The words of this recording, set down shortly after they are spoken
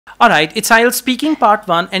All right, it's IELTS speaking part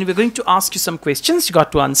 1, and we're going to ask you some questions. You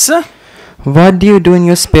got to answer. What do you do in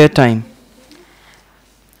your spare time?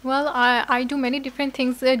 Well, I do many different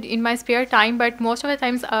things in my spare time, but most of the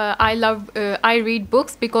times I read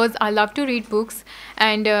books because I love to read books,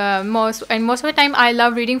 and most of the time I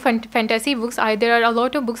love reading fantasy books. There are a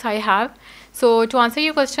lot of books I have. So to answer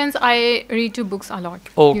your questions, I read two books a lot.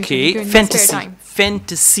 Okay, during my spare fantasy. time.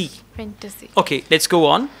 Fantasy. Okay, let's go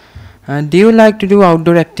on. Do you like to do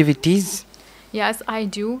outdoor activities? Yes, I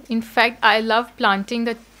do. In fact, I love planting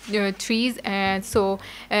the trees, and so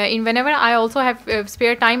whenever I also have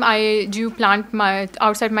spare time, I do plant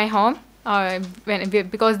outside my home.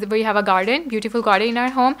 Because we have a garden, beautiful garden in our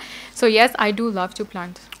home. So yes, I do love to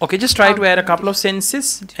plant. Okay, just try to add a couple of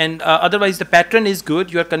sentences, and otherwise the pattern is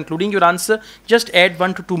good. You are concluding your answer. Just add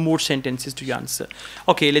 1 to 2 more sentences to your answer.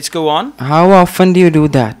 Okay, let's go on. How often do you do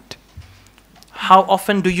that? How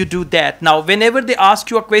often do you do that? Now, whenever they ask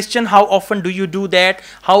you a question, how often do you do that?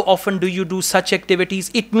 How often do you do such activities?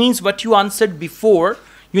 It means what you answered before.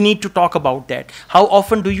 You need to talk about that. How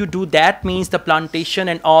often do you do that means the plantation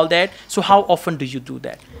and all that. So how often do you do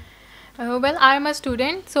that? Well, I am a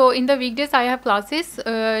student, so in the weekdays I have classes.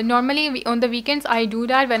 Normally on the weekends I do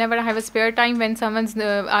that whenever I have a spare time, when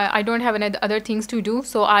I don't have any other things to do.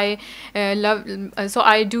 So I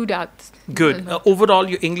do that. Good. Overall,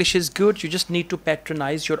 your English is good. You just need to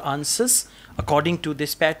patronize your answers according to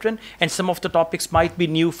this pattern, and some of the topics might be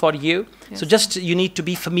new for you. Yes. So just you need to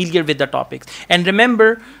be familiar with the topics. And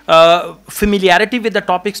remember, familiarity with the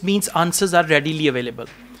topics means answers are readily available.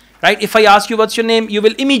 Right? If I ask you what's your name, you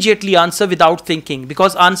will immediately answer without thinking,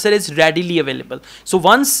 because answer is readily available. So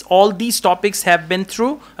once all these topics have been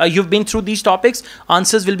through, you've been through these topics,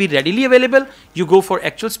 answers will be readily available. You go for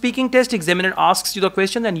actual speaking test, examiner asks you the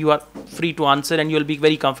question, and you are free to answer, and you'll be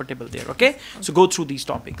very comfortable there. Okay? So go through these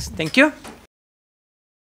topics. Thank you.